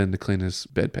comes in to clean his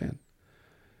bedpan.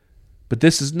 But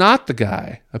this is not the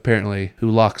guy, apparently, who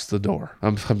locks the door.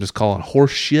 I'm just calling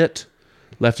horse shit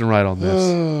left and right on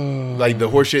this. Like the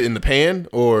horse shit in the pan?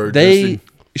 Or They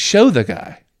show the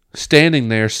guy standing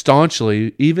there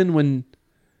staunchly, even when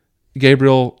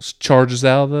Gabriel charges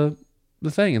out of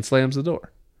the thing and slams the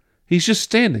door. He's just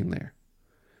standing there.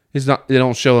 He's not. They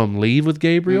don't show him leave with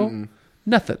Gabriel. Mm-mm.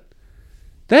 Nothing.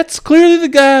 That's clearly the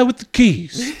guy with the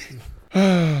keys.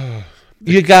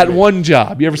 You got one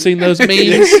job. You ever seen those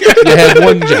memes? You had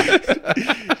one job.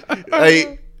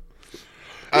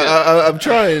 I'm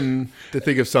trying to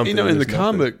think of something. You know, in the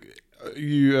comic,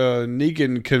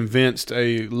 Negan convinced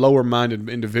a lower-minded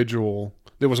individual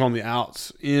that was on the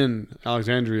outs in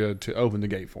Alexandria to open the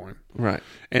gate for him. Right.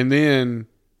 And then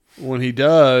when he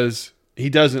does, he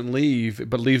doesn't leave,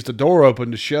 but leaves the door open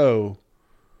to show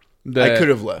that I could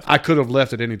have left. I could have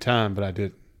left at any time, but I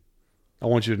didn't. I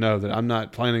want you to know that I'm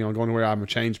not planning on going anywhere. I'm a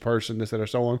changed person, this, that, or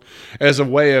so on, as a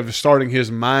way of starting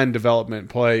his mind development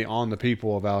play on the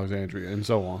people of Alexandria and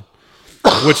so on,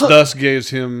 which thus gives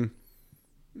him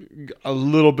a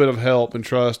little bit of help and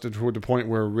trust toward the point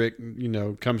where Rick,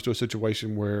 comes to a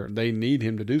situation where they need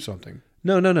him to do something.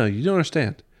 No. You don't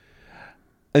understand.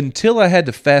 Until I had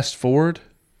to fast forward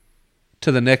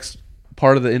to the next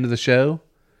part of the end of the show,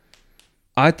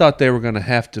 I thought they were going to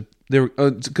have to.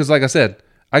 Because, like I said,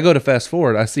 I go to fast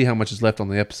forward, I see how much is left on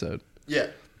the episode. Yeah.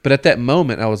 But at that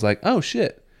moment, I was like, oh,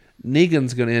 shit.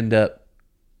 Negan's going to end up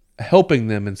helping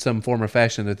them in some form or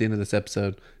fashion at the end of this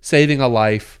episode, saving a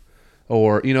life,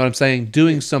 or, you know what I'm saying,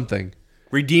 doing something.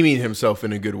 Redeeming himself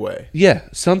in a good way. Yeah,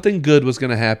 something good was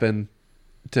going to happen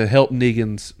to help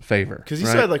Negan's favor. Because he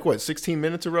said, 16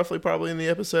 minutes or roughly probably in the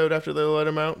episode after they let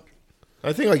him out?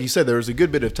 I think, like you said, there was a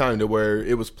good bit of time to where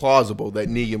it was plausible that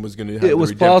Negan was going to have it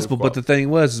was plausible, but the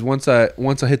thing was once I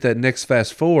hit that next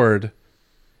fast forward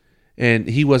and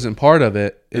he wasn't part of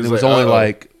it, and it was only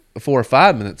like 4 or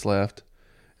 5 minutes left,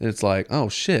 and it's like, oh,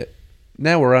 shit.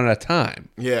 Now we're running out of time.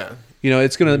 Yeah.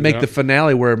 It's going to make the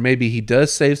finale where maybe he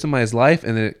does save somebody's life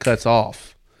and then it cuts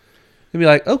off. And be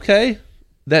like, okay,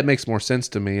 that makes more sense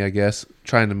to me, I guess,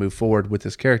 trying to move forward with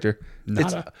this character.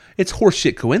 It's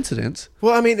horseshit coincidence.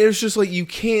 Well, I mean, it's just like you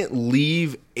can't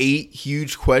leave 8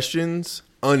 huge questions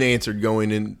unanswered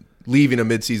going and leaving a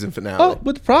mid-season finale. Oh,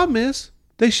 but the problem is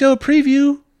they show a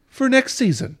preview for next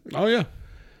season. Oh, yeah.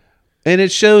 And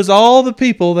it shows all the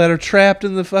people that are trapped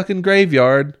in the fucking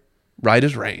graveyard right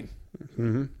as rain.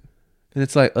 Mm-hmm. And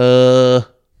it's like,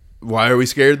 why are we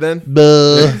scared then?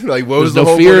 Like, what was the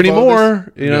whole fear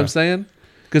anymore? You know what I'm saying?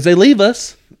 Because they leave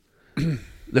us.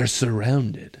 They're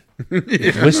surrounded.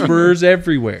 Whisperers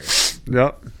everywhere.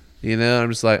 Yep. I'm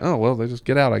just like, oh, well, they just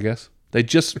get out, I guess. They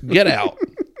just get out.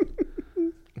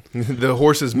 The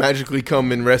horses magically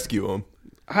come and rescue them.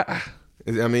 I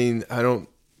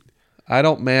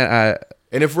don't, man.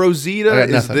 And if Rosita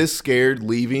is this scared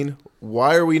leaving,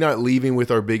 why are we not leaving with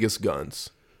our biggest guns?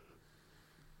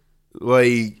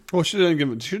 Like, Well, she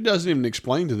doesn't even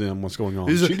explain to them what's going on.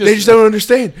 they She just don't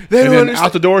understand. They and don't then understand.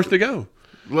 out the doors they go.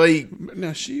 Like,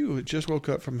 Now she just woke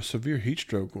up from a severe heat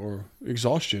stroke or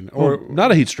exhaustion or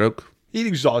Not a heat stroke. heat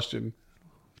exhaustion.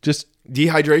 Just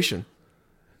dehydration.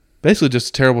 basically just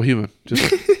a terrible human.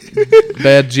 Just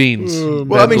bad genes. Well,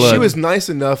 bad I mean, she blood. was nice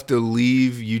enough to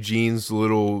leave Eugene's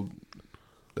little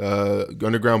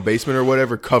underground basement or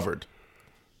whatever covered.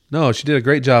 No, she did a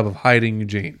great job of hiding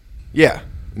Eugene. Yeah,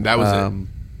 and that was it.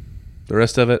 The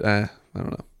rest of it, I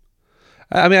don't know.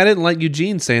 I mean, I didn't like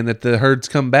Eugene saying that the herd's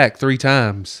come back 3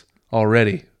 times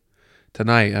already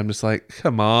tonight. I'm just like,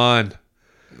 come on.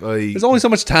 Like, There's only so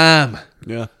much time.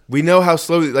 Yeah. we know how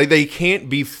slowly. Like, they can't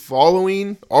be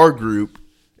following our group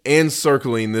and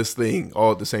circling this thing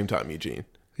all at the same time, Eugene.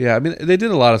 Yeah, I mean, they did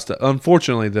a lot of stuff.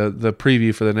 Unfortunately, the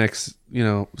preview for the next,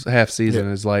 half season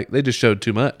is like, they just showed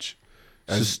too much.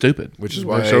 It's just stupid. Which is They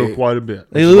why show quite a bit.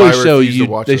 They is why I literally show refuse to you.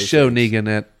 watch They those show things. Negan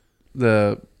at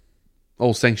the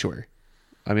old sanctuary.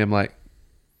 I mean, I'm like,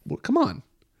 well, come on.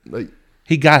 like,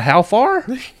 He got how far?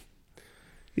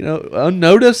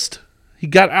 Unnoticed. He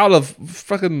got out of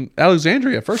fucking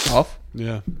Alexandria. First off,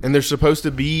 Yeah. and there's supposed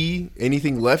to be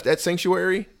anything left at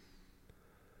Sanctuary,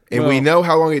 and we Well, know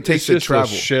how long it takes It's to just travel.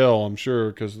 a shell, I'm sure,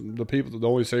 because the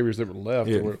only saviors that were left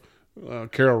Yeah. were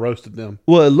Carol roasted them.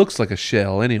 well, it looks like a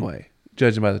shell anyway,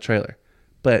 judging by the trailer.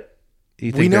 But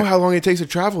We know how long it takes to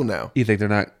travel now. you think they're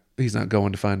not. He's not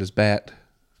going to find his bat,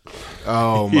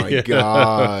 Oh my Yeah.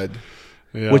 god!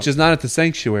 Yeah. which is not at the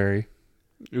sanctuary.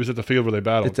 it was at the field where they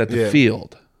battled. It's at the Yeah.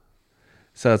 field.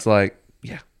 So it's like,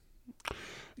 yeah,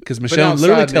 because but Michonne outside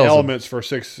literally the tells him, elements for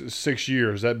six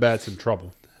years, that bat's in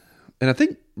trouble. and I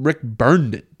think Rick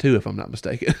burned it too, if I'm not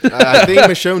mistaken. I think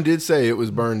Michonne did say it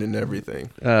was burned and everything.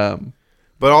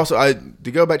 But also,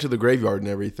 to go back to the graveyard and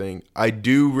everything, I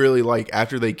do really like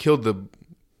after they killed the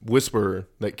Whisperer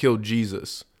that killed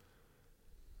Jesus,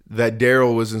 that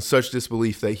Daryl was in such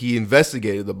disbelief that he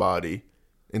investigated the body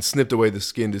and snipped away the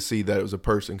skin to see that it was a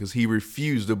person because he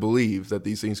refused to believe that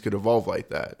these things could evolve like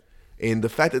that. And the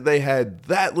fact that they had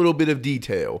that little bit of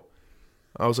detail,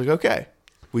 I was like, okay,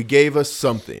 we gave us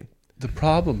something. The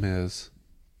problem is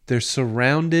they're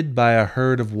surrounded by a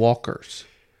herd of walkers.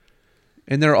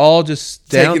 And they're all just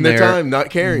down Taking their there time, not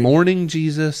caring. mourning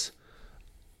Jesus,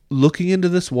 looking into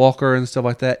this walker and stuff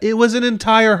like that. It was an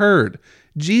entire herd.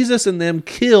 Jesus and them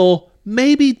kill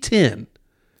maybe 10.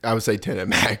 I would say 10 at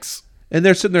max. And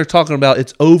they're sitting there talking about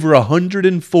it's over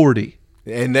 140.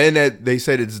 And then they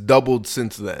said it's doubled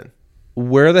since then.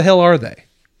 Where the hell are they?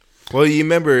 Well, you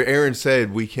remember Aaron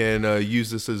said we can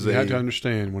use this as You have to a...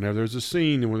 understand, whenever there's a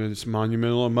scene and when it's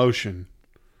monumental emotion,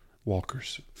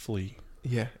 walkers flee.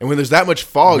 Yeah, and when there's that much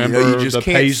fog, Remember you just the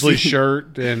can't paisley see.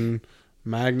 shirt and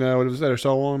Magna, what was that, or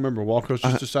so on? Remember, walkers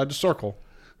just decide to circle.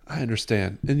 I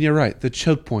understand. And you're right. The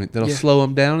choke point that'll Yeah. slow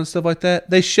them down and stuff like that.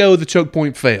 They show the choke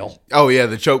point fail. Oh, yeah,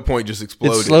 the choke point just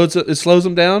exploded. It slows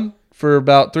them down for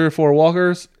about 3 or 4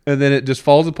 walkers, and then it just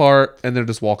falls apart, and they're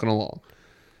just walking along.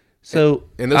 So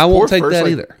And those I poor won't take first, that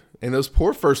like- either. And those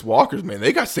poor first walkers, man,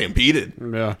 they got stampeded.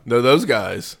 Yeah. No, those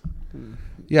guys.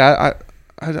 Yeah,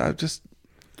 I just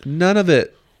none of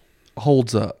it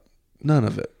holds up. None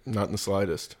of it. Not in the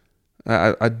slightest.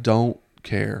 I don't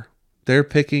care. They're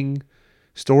picking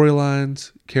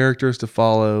storylines, characters to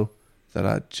follow that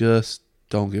I just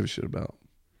don't give a shit about.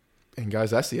 And guys,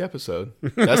 that's the episode.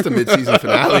 That's the mid-season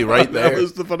finale right That there.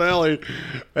 was the finale.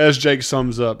 As Jake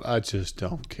sums up, I just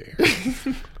don't care.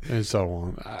 And so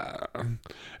on.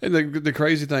 And the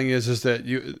crazy thing is that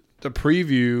the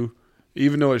preview,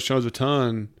 even though it shows a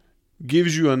ton,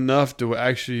 gives you enough to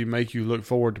actually make you look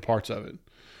forward to parts of it.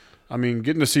 I mean,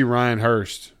 getting to see Ryan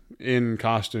Hurst in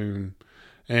costume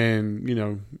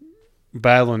and,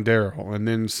 battling Daryl, and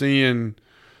then seeing,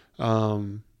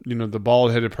 the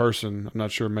bald-headed person, I'm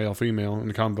not sure male, female, in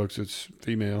the comic books it's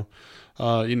female,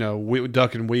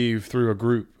 duck and weave through a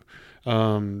group.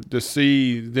 To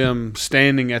see them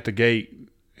standing at the gate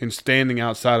and standing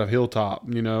outside of Hilltop,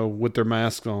 with their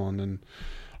masks on and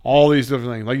all these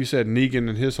different things. Like you said, Negan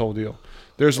and his whole deal.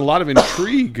 There's a lot of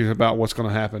intrigue about what's going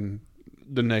to happen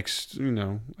the next,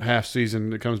 half season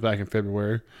that comes back in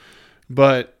February.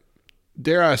 But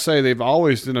dare I say, they've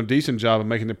always done a decent job of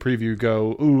making the preview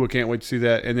go, ooh, I can't wait to see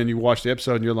that. And then you watch the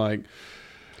episode and you're like,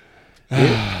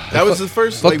 That was the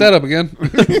first... Fuck that up again.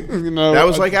 That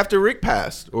was like after Rick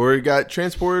passed or it got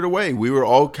transported away. We were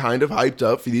all kind of hyped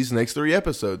up for these next 3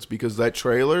 episodes because that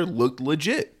trailer looked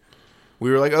legit. We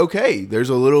were like, okay, there's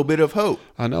a little bit of hope.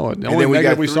 I know it. The And only then we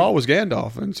negative got we three- saw was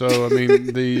Gandalf. And so, I mean,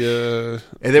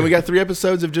 And then we got 3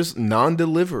 episodes of just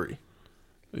non-delivery.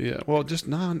 yeah, well, just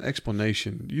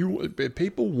non-explanation.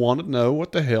 People want to know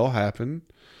what the hell happened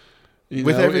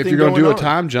with know, everything if you're going to do going a on.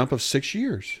 time jump of 6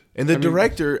 years. And the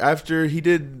director, after he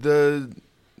did the,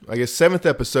 I guess, 7th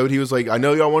episode, he was like, I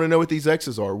know y'all want to know what these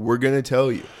X's are. We're going to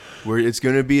tell you. It's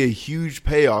going to be a huge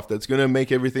payoff that's going to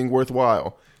make everything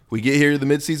worthwhile. We get here to the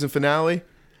mid-season finale,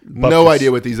 no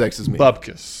idea what these X's mean.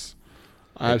 Bupkis.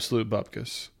 Absolute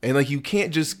bupkis. And like, you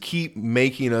can't just keep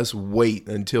making us wait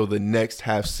until the next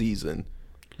half season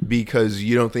because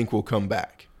you don't think we'll come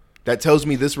back. That tells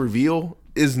me this reveal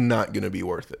is not going to be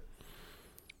worth it.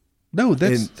 No,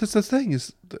 that's the thing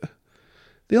is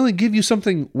they only give you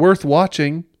something worth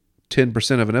watching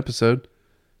 10% of an episode,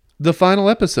 the final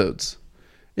episodes,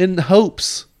 in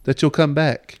hopes that you'll come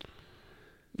back.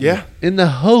 Yeah. In the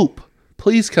hope,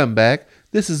 please come back.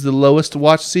 This is the lowest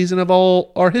watched season of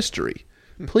all our history.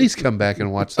 Please come back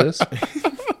and watch this.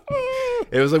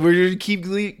 It was like, we're going to keep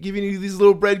giving you these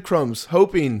little breadcrumbs,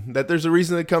 hoping that there's a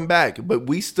reason to come back. But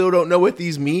we still don't know what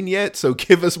these mean yet, so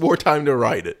give us more time to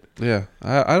write it. Yeah,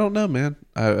 I don't know, man.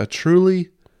 I truly,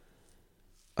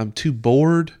 I'm too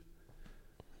bored.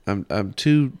 I'm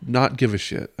too not give a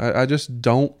shit. I just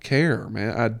don't care,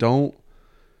 man. I don't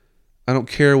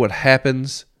care what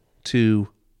happens to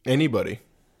Anybody.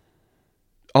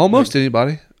 almost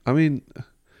anybody. I mean,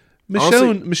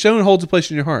 Michonne holds a place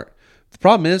in your heart. The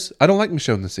problem is, I don't like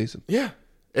Michonne this season. Yeah.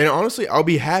 And honestly, I'll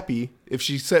be happy if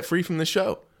she's set free from the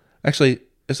show. Actually,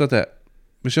 it's not that.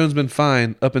 Michonne's been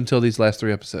fine up until these last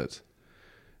 3 episodes.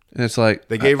 And it's like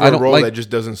They gave her a role that just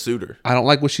doesn't suit her. I don't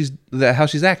like how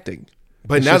she's acting.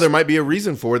 But It's now just- there might be a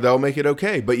reason for it that'll make it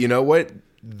okay. But you know what?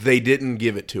 They didn't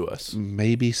give it to us.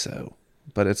 Maybe so.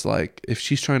 But it's like, if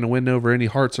she's trying to win over any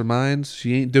hearts or minds,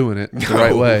 she ain't doing it the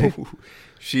right way.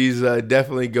 She's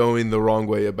definitely going the wrong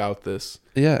way about this.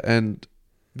 Yeah, and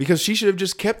Because she should have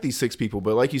just kept these 6 people.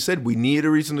 But like you said, we needed a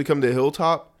reason to come to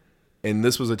Hilltop, and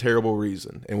this was a terrible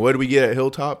reason. And what do we get at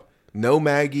Hilltop? No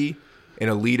Maggie and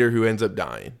a leader who ends up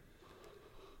dying.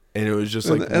 And it was just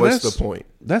like, and what's the point?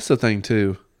 That's the thing,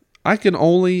 too. I can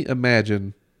only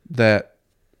imagine that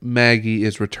Maggie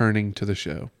is returning to the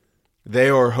show. They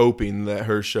are hoping that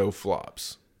her show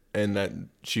flops and that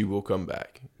she will come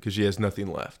back because she has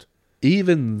nothing left.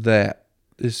 Even that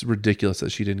is ridiculous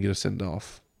that she didn't get a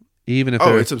send-off. Even if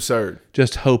It's absurd.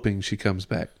 just hoping she comes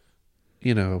back.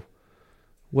 You know,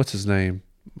 what's his name?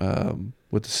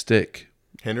 With the stick.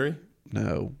 Henry?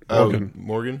 No.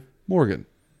 Morgan?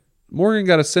 Morgan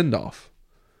got a send-off.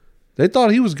 They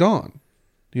thought he was gone.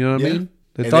 You know what I mean?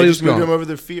 They And thought they he was just moved gone. him over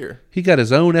their fear. He got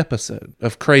his own episode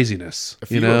of craziness. A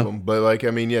few you know? of them. But like,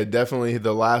 I mean, yeah, definitely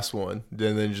the last one.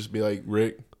 Then just be like,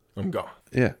 Rick, I'm gone.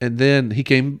 Yeah. And then he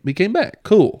came back.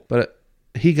 Cool. But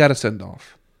he got a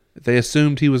send-off. They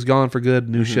assumed he was gone for good,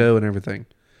 new show and everything.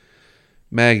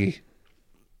 Maggie.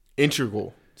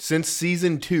 Integral. Since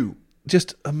season 2.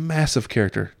 Just a massive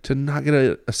character. To not get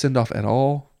a send-off at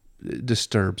all, it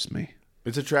disturbs me.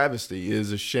 It's a travesty. It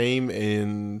is a shame,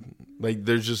 and like,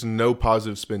 there's just no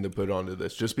positive spin to put onto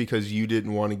this just because you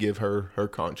didn't want to give her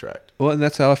contract. Well, and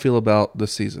that's how I feel about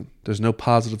this season. There's no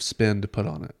positive spin to put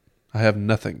on it. I have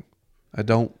nothing. I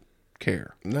don't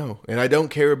care. No, and I don't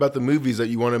care about the movies that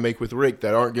you want to make with Rick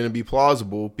that aren't going to be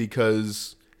plausible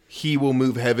because he will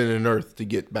move heaven and earth to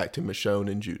get back to Michonne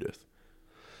and Judith.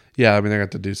 Yeah, I mean, they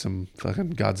got to do some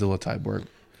fucking Godzilla type work.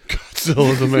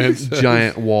 Godzilla the man.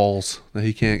 Giant walls that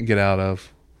he can't get out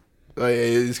of. Like,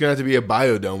 it's going to have to be a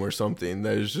biodome or something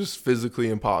that is just physically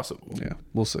impossible. Yeah,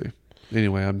 we'll see.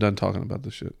 Anyway, I'm done talking about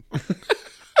this shit.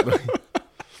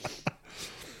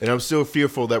 And I'm still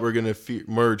fearful that we're going to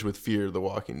merge with Fear the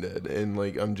Walking Dead. And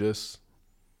like, I'm just...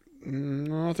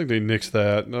 No, I think they nixed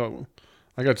that. No,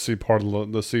 I got to see part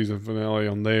of the season finale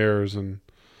on theirs, and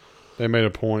they made a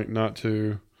point not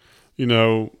to,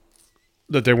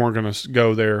 that they weren't going to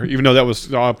go there, even though that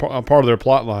was a part of their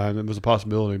plot line. It was a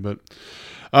possibility. But,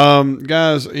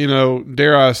 guys,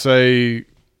 dare I say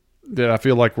that I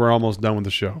feel like we're almost done with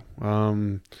the show.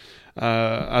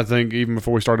 I think even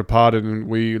before we started potting,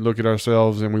 we look at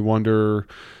ourselves and we wonder,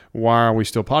 why are we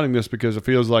still potting this? Because it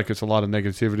feels like it's a lot of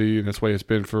negativity, and that's the way it's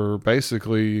been for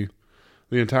basically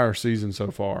the entire season so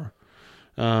far.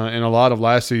 And a lot of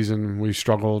last season, we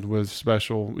struggled with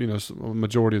special,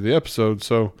 majority of the episodes.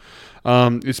 So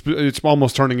it's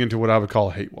almost turning into what I would call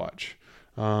a hate watch.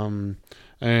 And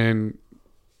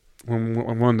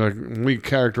when we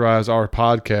characterize our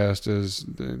podcast as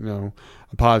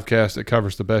a podcast that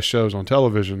covers the best shows on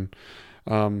television,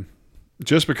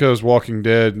 just because Walking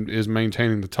Dead is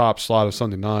maintaining the top slot of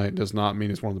Sunday night does not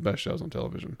mean it's one of the best shows on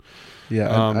television.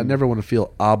 Yeah, I never want to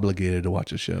feel obligated to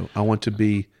watch a show. I want to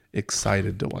be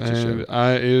excited to watch a show.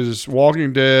 Is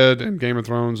Walking Dead and Game of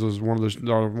Thrones is one of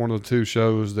the 2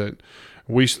 shows that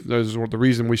Those were the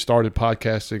reason we started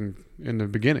podcasting in the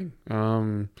beginning.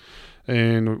 And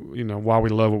why we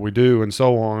love what we do and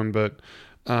so on. But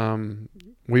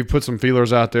we've put some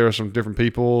feelers out there, some different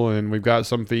people, and we've got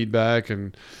some feedback,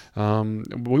 and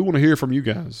we want to hear from you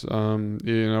guys.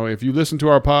 If you listen to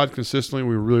our pod consistently,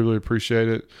 we really, really appreciate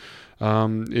it.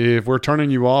 If we're turning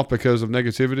you off because of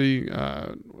negativity,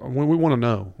 we want to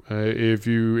know. If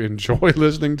you enjoy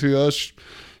listening to us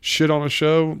shit on a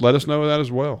show, let us know that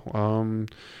as well.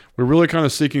 We're really kind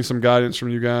of seeking some guidance from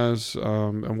you guys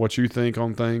and what you think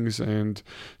on things. And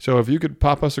so if you could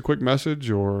pop us a quick message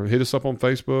or hit us up on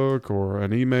Facebook or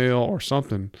an email or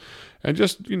something, and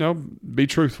just, be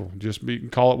truthful. Just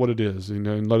call it what it is,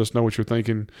 and let us know what you're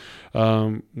thinking.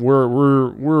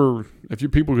 We're if you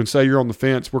people can say you're on the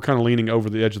fence, we're kind of leaning over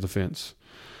the edge of the fence.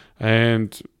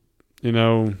 And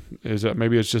is that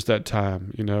maybe it's just that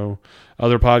time?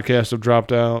 Other podcasts have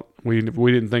dropped out. We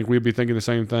didn't think we'd be thinking the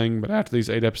same thing, but after these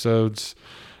 8 episodes,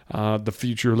 the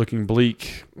future looking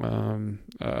bleak.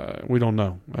 We don't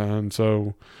know, and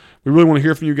so we really want to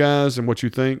hear from you guys and what you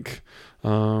think,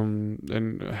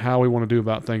 and how we want to do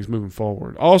about things moving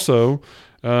forward. Also,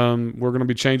 we're going to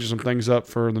be changing some things up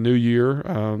for the new year.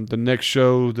 The next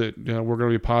show that we're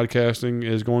going to be podcasting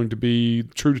is going to be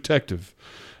True Detective.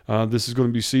 This is going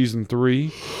to be season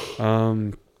 3.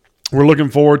 We're looking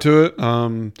forward to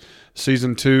it.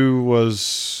 Season 2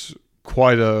 was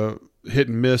quite a hit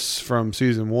and miss from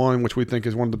season 1, which we think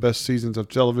is one of the best seasons of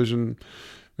television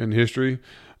in history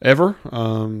ever.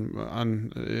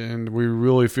 And we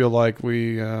really feel like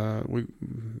we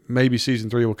maybe season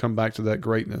 3 will come back to that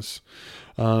greatness.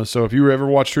 So if you ever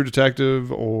watched True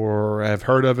Detective or have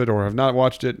heard of it or have not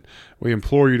watched it, we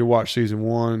implore you to watch season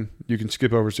 1. You can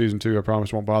skip over season 2. I promise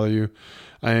it won't bother you.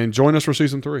 And join us for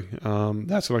season 3.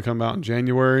 That's going to come out in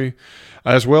January,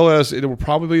 as well as it will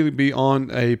probably be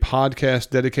on a podcast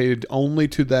dedicated only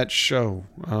to that show.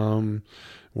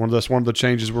 One of the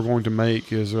changes we're going to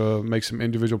make is make some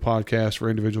individual podcasts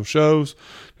for individual shows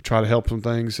to try to help some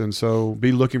things. And so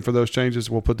be looking for those changes.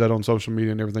 We'll put that on social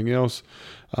media and everything else.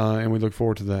 And we look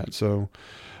forward to that. So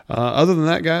other than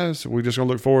that, guys, we're just going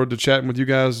to look forward to chatting with you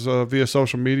guys via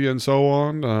social media and so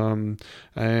on.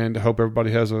 And I hope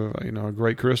everybody has a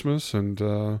great Christmas and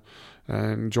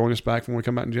join us back when we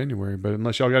come out in January. But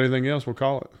unless y'all got anything else, we'll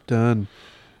call it. Done.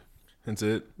 That's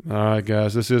it. All right,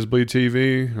 guys. This is Bleed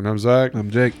TV, and I'm Zach. I'm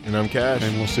Jake. And I'm Cash.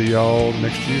 And we'll see y'all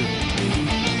next year.